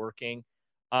really working.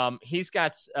 He's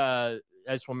got, I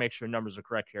just want to make sure numbers are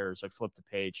correct here as I flip the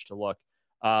page to look.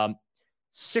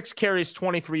 6 carries,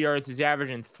 23 yards. He's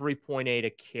averaging 3.8 a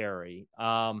carry.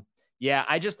 Yeah,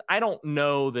 I don't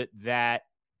know that.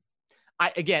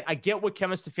 I get what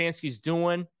Kevin Stefanski's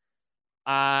doing.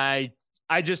 I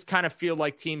just kind of feel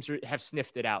like teams have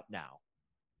sniffed it out now.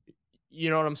 You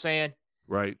know what I'm saying?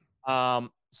 Right.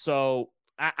 So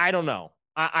I don't know.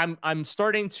 I'm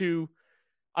starting to.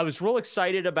 I was real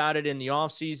excited about it in the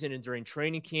offseason and during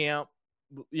training camp.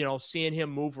 Seeing him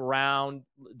move around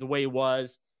the way he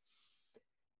was,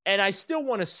 and I still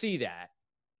want to see that.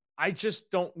 I just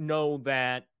don't know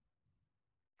that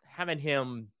having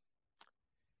him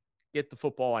get the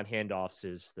football on handoffs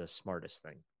is the smartest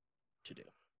thing to do.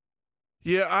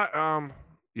 Yeah,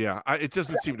 it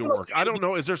doesn't seem to work. I don't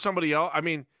know. Is there somebody else? I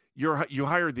mean, you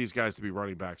hired these guys to be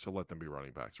running backs, so let them be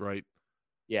running backs, right?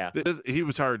 Yeah. He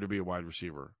was hired to be a wide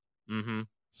receiver. Mm-hmm.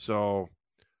 So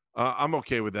I'm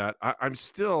okay with that. I'm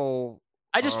still.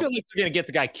 I just feel like they're going to get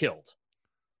the guy killed.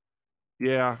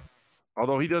 Yeah.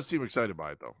 Although he does seem excited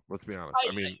by it, though. Let's be honest.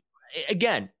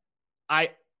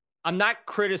 I'm not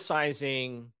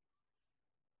criticizing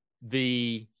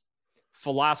the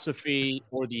philosophy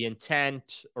or the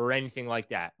intent or anything like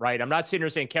that, right? I'm not sitting here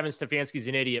saying Kevin Stefanski's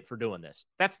an idiot for doing this.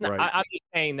 That's not. Right. I'm just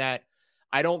saying that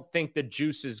I don't think the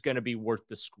juice is going to be worth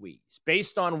the squeeze.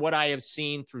 Based on what I have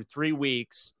seen through 3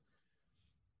 weeks,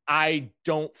 I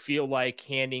don't feel like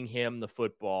handing him the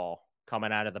football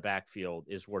coming out of the backfield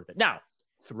is worth it. Now,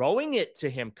 Throwing it to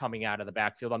him coming out of the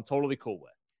backfield, I'm totally cool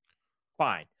with.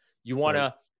 Fine. You want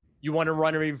to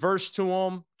run a reverse to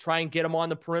him, try and get him on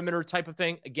the perimeter type of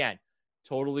thing. Again,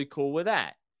 totally cool with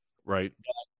that. Right.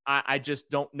 But I just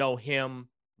don't know him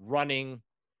running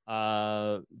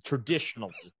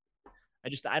traditionally.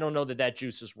 I don't know that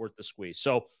juice is worth the squeeze.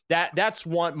 So that's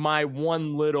my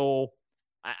one little,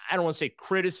 I don't want to say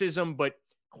criticism, but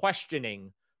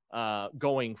questioning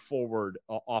going forward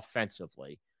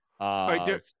offensively.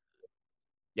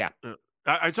 Yeah.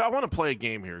 I want to play a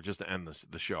game here just to end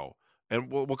the show,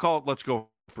 and we'll call it Let's Go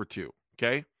for Two.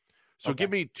 Okay. So give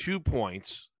me 2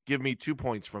 points. Give me 2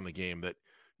 points from the game that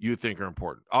you think are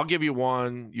important. I'll give you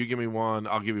one. You give me one.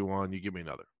 I'll give you one. You give me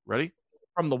another. Ready?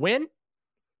 From the win?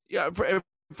 Yeah.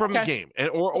 From the game,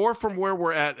 or from where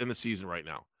we're at in the season right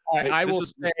now. All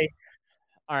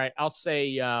right. I'll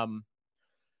say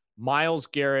Myles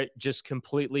Garrett just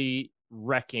completely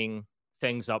wrecking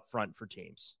things up front for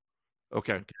teams.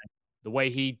 Okay. The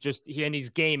way he's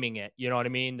gaming it. You know what I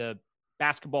mean? The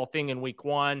basketball thing in week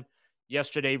 1,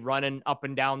 yesterday running up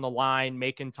and down the line,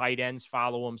 making tight ends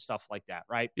follow him, stuff like that,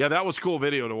 right? Yeah, that was cool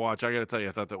video to watch. I got to tell you,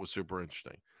 I thought that was super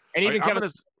interesting. And even Kevin,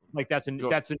 that's a new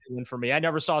one for me. I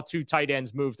never saw 2 tight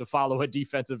ends move to follow a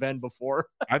defensive end before.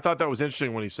 I thought that was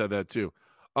interesting when he said that too.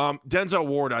 Denzel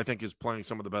Ward, I think, is playing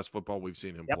some of the best football we've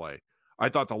seen him play. I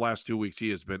thought the last 2 weeks he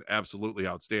has been absolutely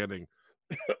outstanding,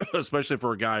 especially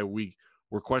for a guy we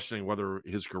were questioning whether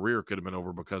his career could have been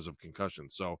over because of concussion.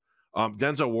 So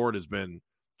Denzel Ward has been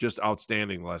just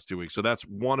outstanding the last 2 weeks. So that's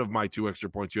one of my 2 extra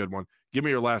points. You had one. Give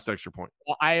me your last extra point.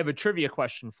 Well, I have a trivia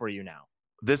question for you now.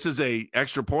 This is a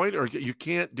extra point, or you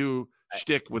can't do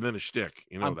shtick within a shtick.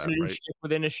 You know that, right? Shtick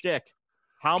within a shtick.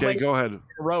 How many go ahead. in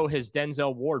a row has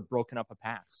Denzel Ward broken up a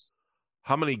pass?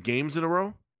 How many games in a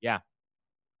row? Yeah.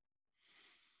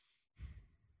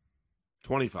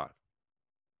 25.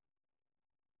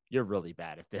 You're really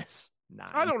bad at this. 9.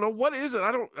 I don't know. What is it?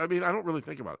 I don't really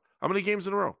think about it. How many games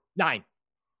in a row? 9.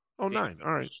 Oh, 9.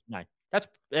 All right. 9. That's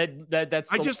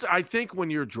I think when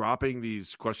you're dropping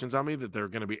these questions on me that they're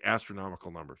going to be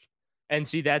astronomical numbers. And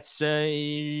see, that's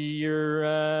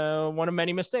your one of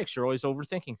many mistakes. You're always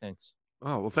overthinking things.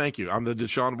 Oh, well, thank you. I'm the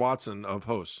Deshaun Watson of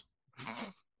hosts.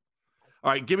 All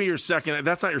right, give me your second.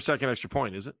 That's not your second extra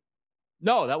point, is it?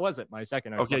 No, that wasn't my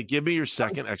second extra point. Give me your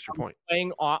second extra point.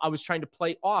 I was trying to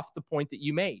play off the point that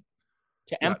you made.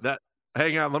 Hang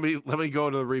on. Let me go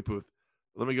to the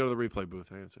replay booth.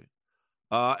 Hang on a second.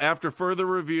 After further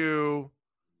review,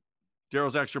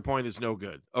 Daryl's extra point is no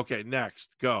good. Okay,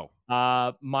 next, go.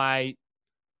 My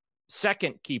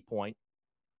second key point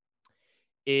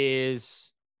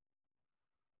is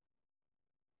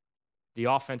the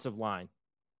offensive line.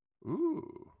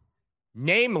 Ooh.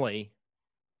 Namely,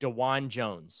 DeJuan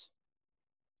Jones.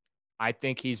 I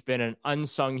think he's been an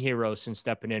unsung hero since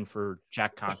stepping in for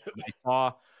Jack Conklin.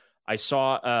 I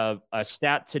saw a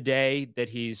stat today that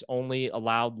he's only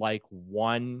allowed like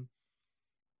 1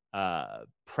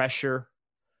 pressure.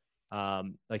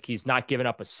 Like he's not given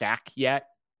up a sack yet.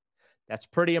 That's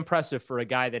pretty impressive for a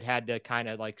guy that had to kind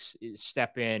of like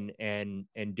step in and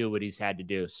do what he's had to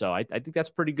do. So I think that's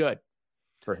pretty good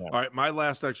for him. All right, my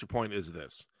last extra point is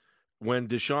this. When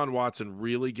Deshaun Watson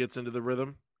really gets into the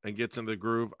rhythm and gets into the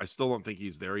groove, I still don't think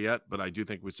he's there yet, but I do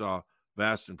think we saw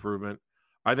vast improvement.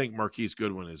 I think Marquise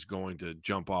Goodwin is going to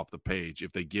jump off the page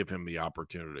if they give him the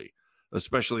opportunity,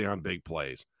 especially on big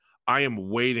plays. I am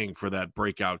waiting for that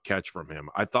breakout catch from him.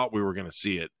 I thought we were going to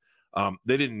see it.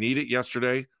 They didn't need it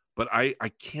yesterday, but I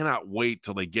cannot wait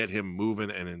till they get him moving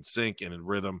and in sync and in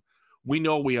rhythm. We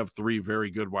know we have 3 very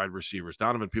good wide receivers.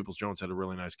 Donovan Peoples-Jones had a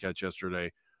really nice catch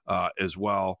yesterday as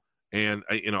well. And,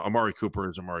 Amari Cooper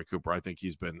is Amari Cooper. I think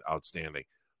he's been outstanding.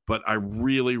 But I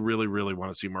really, really, really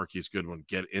want to see Marquise Goodwin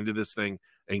get into this thing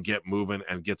and get moving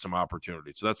and get some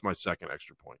opportunity. So that's my second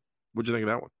extra point. What'd you think of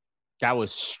that one? That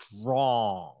was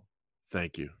strong.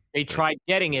 Thank you. They tried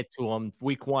getting it to him.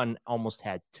 Week 1 almost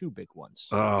had 2 big ones.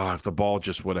 Oh, if the ball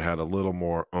just would have had a little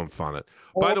more oomph on it.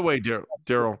 By the way,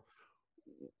 Daryl,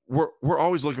 we're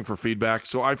always looking for feedback.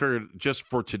 So I figured just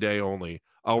for today only,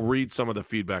 I'll read some of the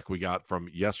feedback we got from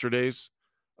yesterday's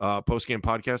post-game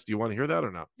podcast. Do you want to hear that or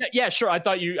not? Yeah, sure. I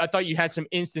thought you had some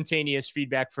instantaneous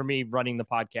feedback for me running the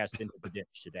podcast into the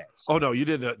ditch today. So. Oh, no, you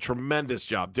did a tremendous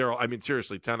job, Daryl. I mean,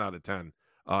 seriously, 10 out of 10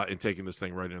 in taking this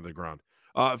thing right into the ground.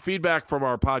 Feedback from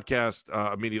our podcast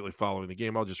immediately following the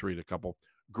game. I'll just read a couple.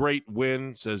 Great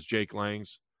win, says Jake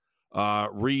Langs.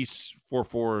 Reese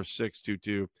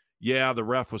 44622. Yeah, the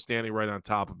ref was standing right on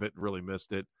top of it. Really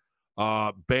missed it.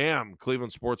 Bam,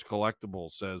 Cleveland Sports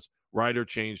Collectible says Ryder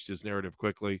changed his narrative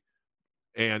quickly.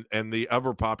 And the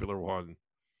ever popular one,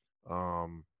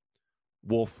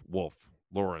 Wolf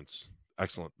Lawrence.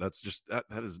 Excellent. That's just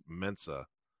that is Mensa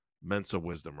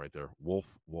wisdom right there. Wolf.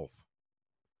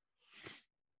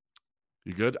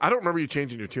 You good? I don't remember you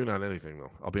changing your tune on anything,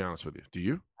 though. I'll be honest with you. Do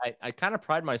you? I kind of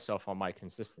pride myself on my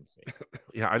consistency.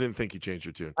 Yeah, I didn't think you changed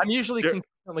your tune. I'm usually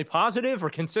consistently positive or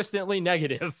consistently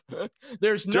negative.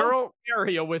 There's no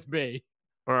area with me.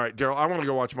 All right, Daryl, I want to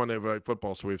go watch Monday Night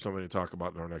Football so we have something to talk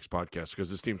about in our next podcast because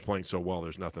this team's playing so well,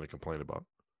 there's nothing to complain about.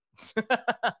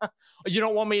 You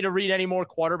don't want me to read any more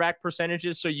quarterback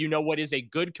percentages so you know what is a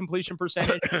good completion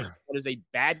percentage, what is a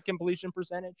bad completion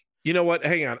percentage? You know what?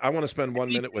 Hang on. I want to spend 1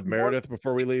 minute with Meredith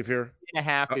before we leave here.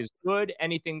 3.5 is good.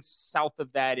 Anything south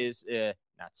of that is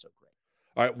not so great.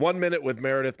 All right, 1 minute with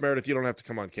Meredith. Meredith, you don't have to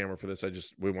come on camera for this.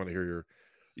 We want to hear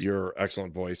your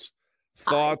excellent voice.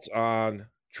 Thoughts on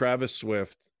Travis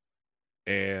Swift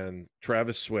and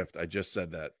Travis Swift. I just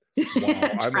said that.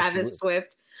 Wow, Travis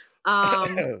Swift.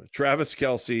 Travis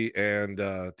Kelce and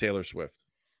Taylor Swift.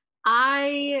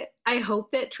 I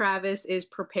hope that Travis is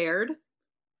prepared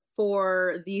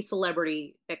for the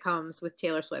celebrity that comes with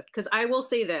Taylor Swift. Because I will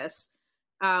say this,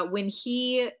 when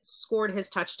he scored his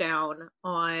touchdown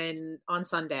on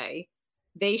Sunday,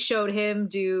 they showed him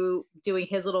doing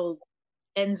his little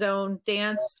end zone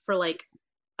dance for like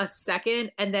a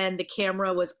second, and then the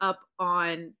camera was up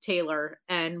on Taylor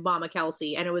and Mama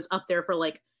Kelce, and it was up there for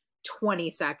like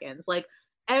 20 seconds. Like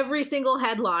every single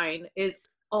headline is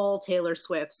all Taylor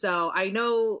Swift. So I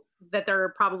know that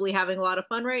they're probably having a lot of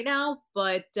fun right now,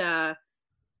 but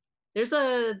there's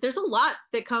a lot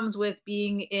that comes with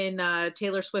being in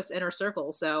Taylor Swift's inner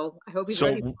circle. So I hope he's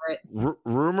ready for it.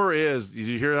 Rumor is, did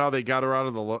you hear how they got her out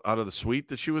of the suite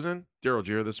that she was in? Daryl, did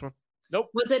you hear this one? Nope.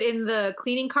 Was it in the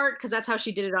cleaning cart? Because that's how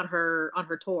she did it on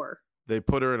her tour. They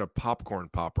put her in a popcorn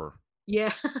popper.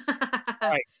 Yeah. All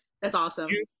right. That's awesome.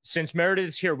 Since Meredith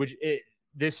is here,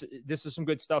 this is some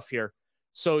good stuff here.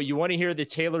 So you want to hear the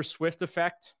Taylor Swift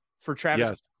effect for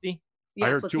Travis? Yes. I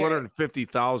heard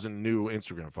 250,000 new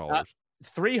Instagram followers.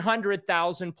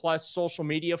 300,000 plus social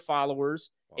media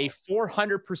followers, a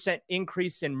 400%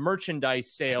 increase in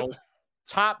merchandise sales,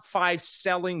 top 5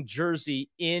 selling jersey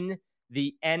in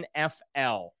the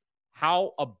NFL.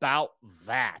 How about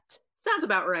that? Sounds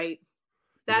about right.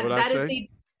 That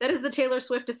is the Taylor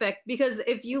Swift effect, because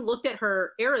if you looked at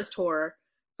her Eras tour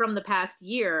from the past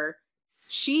year,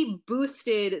 she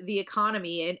boosted the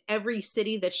economy in every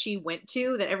city that she went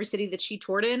to, every city that she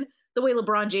toured in, the way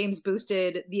LeBron James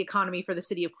boosted the economy for the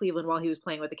city of Cleveland while he was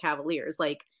playing with the Cavaliers.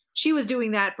 Like, she was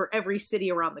doing that for every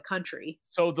city around the country.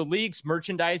 So the league's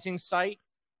merchandising site,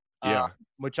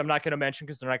 which I'm not going to mention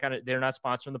because they're not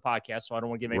sponsoring the podcast, so I don't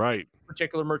want to give any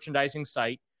particular merchandising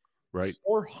site. Right.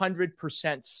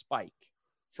 400% spike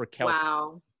for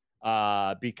Kelce.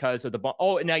 Wow. Because of the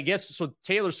and I guess so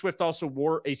Taylor Swift also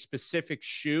wore a specific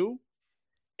shoe,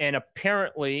 and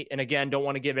apparently, and again, don't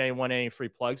want to give anyone any free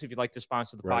plugs. If you'd like to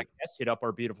sponsor the podcast, hit up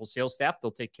our beautiful sales staff.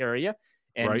 They'll take care of you,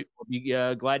 and we'll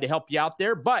be glad to help you out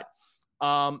there. But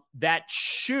that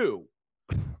shoe,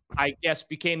 I guess,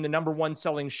 became the number 1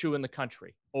 selling shoe in the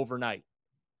country overnight.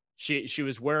 She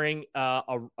was wearing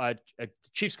a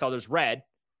Chiefs colors, red.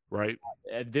 Right.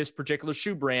 This particular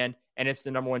shoe brand, and it's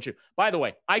the number 1 shoe. By the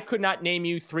way, I could not name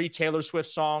you 3 Taylor Swift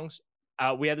songs.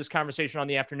 We had this conversation on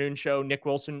the afternoon show. Nick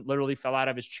Wilson literally fell out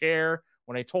of his chair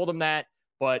when I told him that,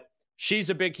 but she's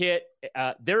a big hit.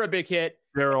 They're a big hit.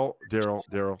 Daryl.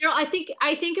 I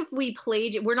think if we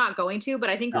played, we're not going to, but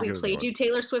I think if we played you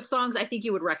Taylor Swift songs, I think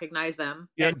you would recognize them.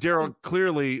 Yeah, Daryl,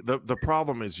 clearly the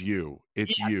problem is you.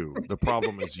 It's you. The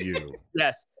problem is you.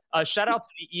 Yes. Shout out to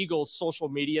the Eagles social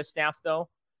media staff, though.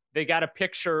 They got a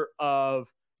picture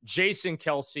of Jason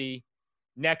Kelce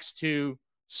next to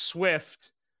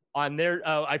Swift on their,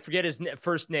 I forget his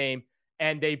first name,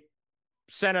 and they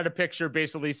sent out a picture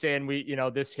basically saying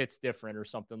this hits different or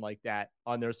something like that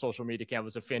on their social media account. It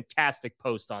was a fantastic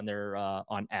post on their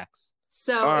on X.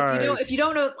 So if you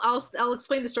don't know, I'll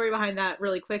explain the story behind that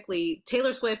really quickly.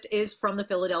 Taylor Swift is from the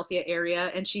Philadelphia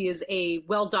area, and she is a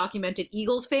well-documented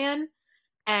Eagles fan.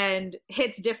 And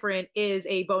Hits Different is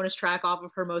a bonus track off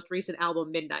of her most recent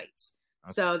album, Midnights.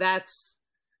 Okay. So that's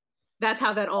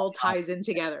how that all ties in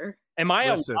together. Am I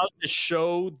allowed to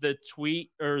show the tweet,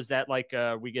 or is that like,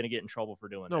 are we going to get in trouble for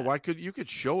doing that? No, you could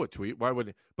show a tweet. Why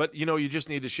would but you just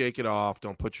need to shake it off.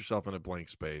 Don't put yourself in a blank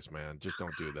space, man. Just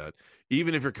don't do that.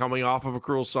 Even if you're coming off of a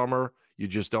cruel summer, you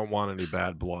just don't want any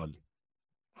bad blood.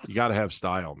 You got to have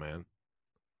style, man.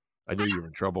 I knew you were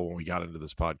in trouble when we got into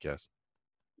this podcast.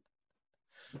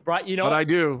 Right, How'd I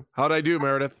do,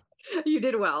 Meredith? You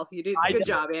did well. You did a good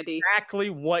job, Andy. Exactly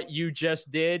what you just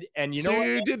did, and you know what?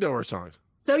 You did know her songs.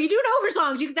 So you do know her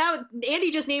songs. Andy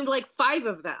just named like 5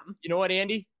 of them. You know what,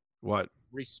 Andy? What?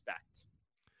 Respect.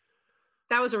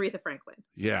 That was Aretha Franklin.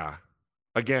 Yeah.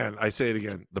 Again, I say it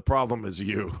again. The problem is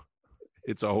you.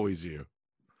 It's always you.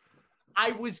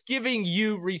 I was giving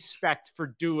you respect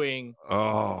for doing.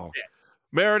 Oh,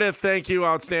 Meredith, thank you.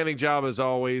 Outstanding job as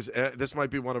always. This might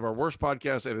be one of our worst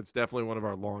podcasts, and it's definitely one of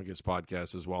our longest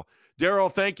podcasts as well.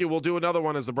 Daryl, thank you. We'll do another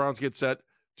one as the Browns get set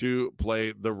to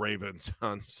play the Ravens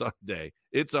on Sunday.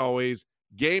 It's always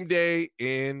game day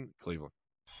in Cleveland.